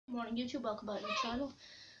Morning YouTube, welcome back to the channel.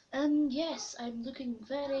 And yes, I'm looking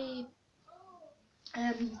very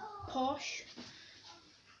posh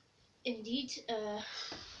indeed.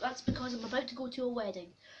 That's because I'm about to go to a wedding.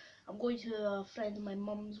 I'm going to a friend of my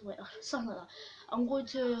mum's wedding, something like that. I'm going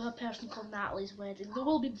to a person called Natalie's wedding. There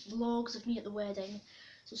will be vlogs of me at the wedding,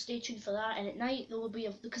 so stay tuned for that. And at night there will be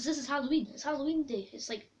because this is Halloween. It's Halloween day. It's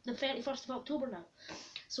like the 31st of October now,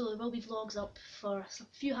 so there will be vlogs up for a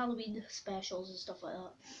few Halloween specials and stuff like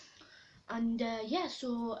that. And yeah,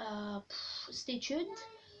 so stay tuned.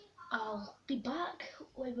 I'll be back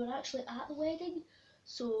when we're actually at the wedding,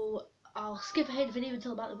 so I'll skip ahead the video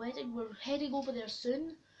until I'm at the wedding. We're heading over there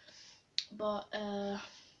soon, but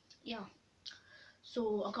yeah.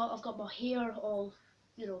 So I've got my hair all,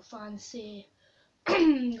 you know, fancy.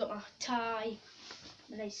 Got my tie,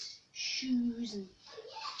 my nice shoes and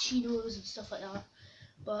chinos and stuff like that.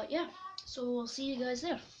 But yeah, so I'll see you guys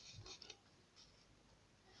there.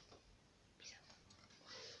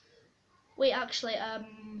 Wait, actually, I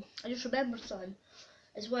just remembered something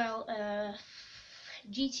as well.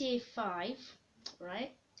 GTA 5,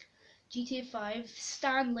 right? GTA 5,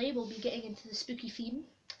 Stanley will be getting into the spooky theme.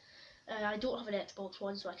 I don't have an Xbox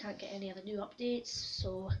One, so I can't get any of the new updates.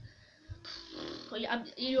 So, I'm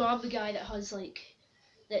the guy that has I'm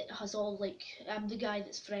the guy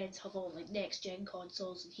that's friends have all like next gen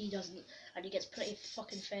consoles, and he doesn't, and he gets pretty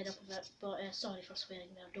fucking fed up of it. But sorry for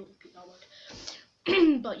swearing there, don't repeat that word.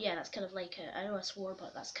 But yeah, that's kind of like I know I swore,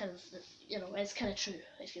 but that's kind of it's kind of true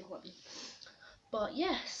if you know what I mean. But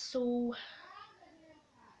yeah, so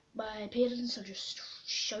my parents are just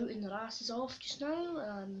shouting their asses off just now.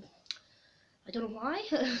 I don't know why.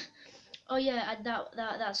 Oh yeah, and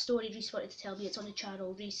that story Reese wanted to tell me, it's on the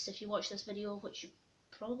channel. Reese, if you watch this video, which you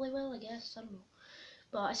probably will, I guess, I don't know.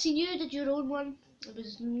 But I seen you did your own one. It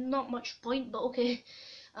was not much point, but okay.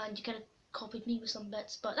 And you kind of copied me with some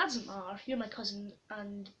bits, but that doesn't matter. You're my cousin,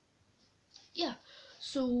 and yeah.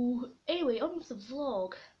 So anyway, on with the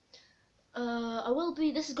vlog.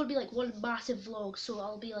 This is gonna be like one massive vlog, so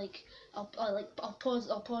I'll be like, I'll pause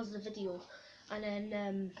the video, and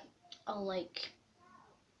then I'll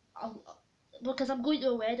because I'm going to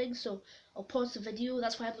a wedding, so I'll pause the video.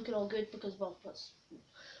 That's why I'm looking all good, because well,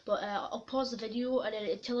 I'll pause the video, and then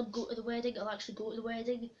until I go to the wedding, I'll actually go to the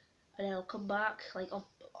wedding, and then I'll come back, like I'll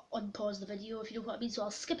unpause the video, if you know what I mean. So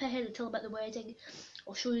I'll skip ahead until I'm at the wedding.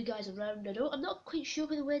 I'll show you guys around. I'm not quite sure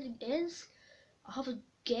where the wedding is. I have a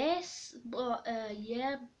guess, but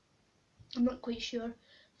yeah, I'm not quite sure.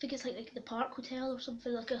 I think it's like the Park Hotel or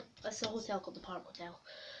something, it's a hotel called the Park Hotel.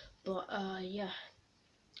 But yeah.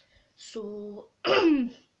 So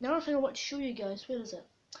another thing I want to show you guys, where is it?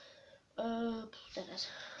 There it is.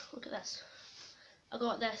 Look at this. I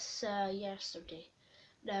got this yesterday.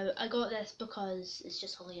 Now I got this because it's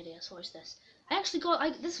just hilarious. Watch this. I actually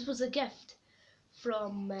this was a gift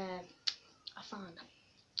from a fan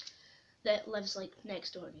that lives like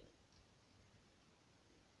next door to me.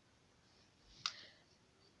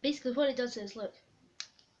 Basically what it does is, look.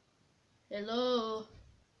 Hello.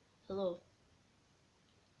 Hello.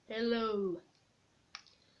 Hello.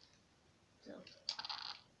 So.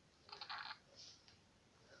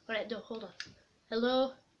 Alright, no, hold on.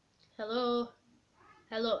 Hello. Hello.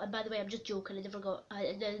 Hello. And by the way, I'm just joking. I never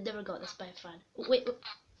got this by a fan. Oh, wait.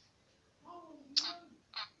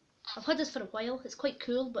 I've had this for a while. It's quite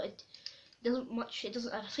cool, but it doesn't much. It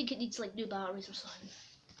doesn't. I think it needs like new batteries or something.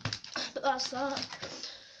 But that's that.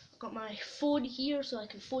 I've got my phone here, so I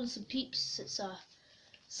can phone some peeps. It's a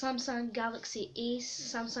Samsung Galaxy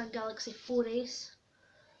Ace, Samsung Galaxy 4 Ace.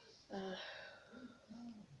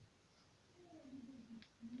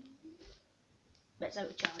 But it's out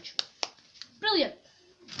of charge. Brilliant.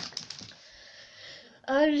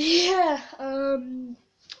 And yeah. Oh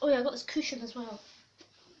yeah, I got this cushion as well. It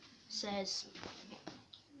says.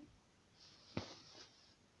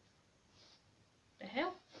 The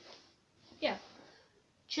hell? Yeah.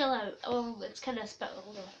 Chill out. Oh, it's kind of spit.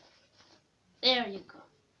 Hold on. There you go.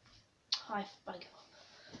 High five.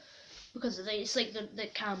 Because it's like the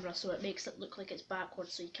camera, so it makes it look like it's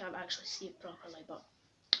backwards, so you can't actually see it properly. But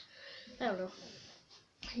I don't know.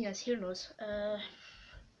 You guys here knows.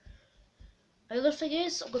 Another thing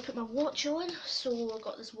is, I'm gonna put my watch on. So I've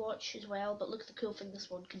got this watch as well. But look at the cool thing this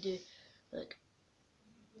one can do. Look.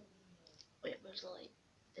 Wait, where's the light?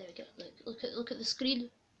 There we go. Look at the screen.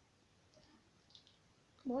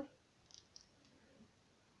 Come on.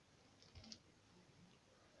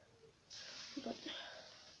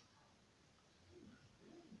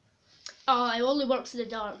 Oh, it only works in the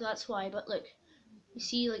dark, that's why, but look, you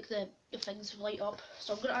see like the things light up,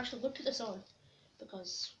 so I'm going to actually put this on,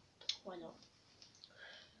 because why not?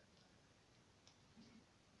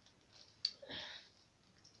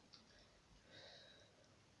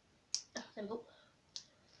 There we go.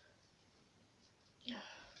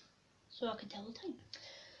 So I can tell the time.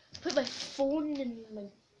 Put my phone in my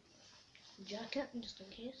jacket just in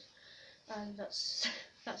case, and that's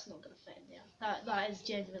not gonna fit in there. That is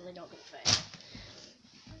genuinely not gonna fit.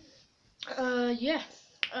 Yeah,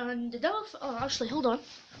 and now oh actually hold on,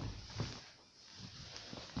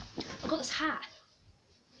 I got this hat.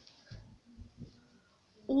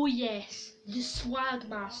 Oh yes, the swag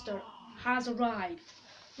master has arrived.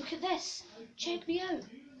 Look at this. Check me out.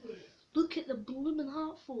 Look at the blooming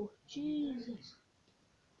hatful. Jesus.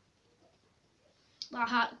 That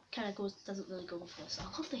hat kind of doesn't really go with this. I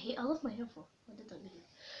love my hairful. I did like my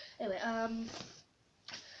hair.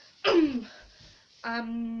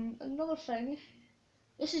 Anyway, another thing.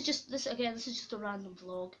 This is just a random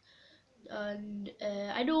vlog, and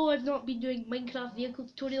I know I've not been doing Minecraft vehicle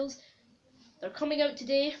tutorials. They're coming out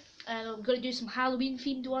today, and I'm gonna do some Halloween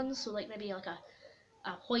themed ones. So like maybe like a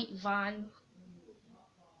white van.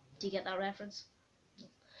 Do you get that reference?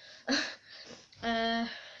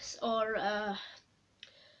 Or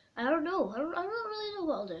I don't know. I don't really know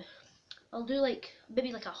what I'll do. I'll do like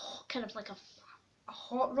maybe like a kind of like a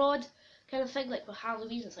hot rod kind of thing, like for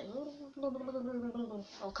Halloween. It's like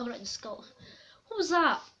I'll cover it in skulls. What was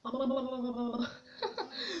that? But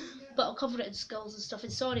I'll cover it in skulls and stuff.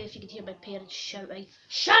 And sorry if you can hear my parents shouting.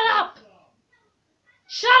 Shut up!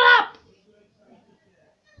 Shut up!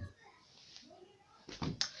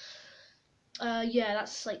 Yeah,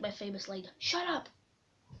 that's like my famous line. Shut up!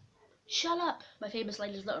 Shut up! My famous line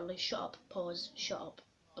is literally shut up, pause, shut up.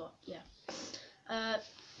 But yeah.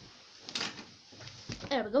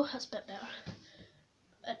 There we go, that's a bit better.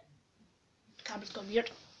 The camera's gone weird.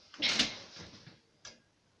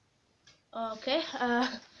 Okay,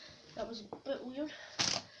 that was a bit weird.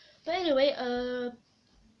 But anyway,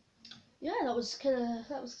 yeah, that was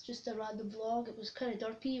just a random vlog. It was kind of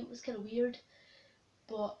derpy, it was kind of weird.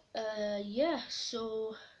 But yeah,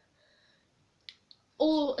 so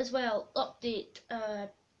as well, update.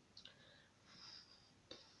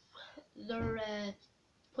 Their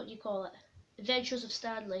what do you call it? Adventures of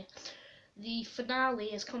Stanley. The finale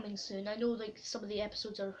is coming soon. I know like some of the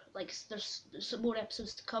episodes are like there's some more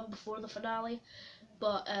episodes to come before the finale,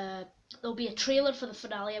 but there'll be a trailer for the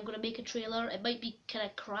finale. I'm gonna make a trailer. It might be kind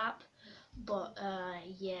of crap, but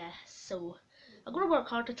yeah. So I'm gonna work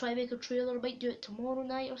hard to try and make a trailer. I might do it tomorrow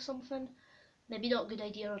night or something. Maybe not a good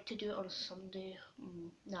idea to do it on a Sunday.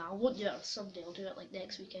 Nah, I won't do it on a Sunday. I'll do it like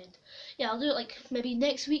next weekend. Yeah, I'll do it like maybe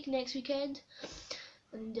next weekend.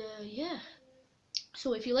 And yeah.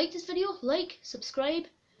 So if you like this video, like, subscribe,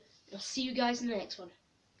 and I'll see you guys in the next one.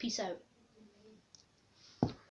 Peace out.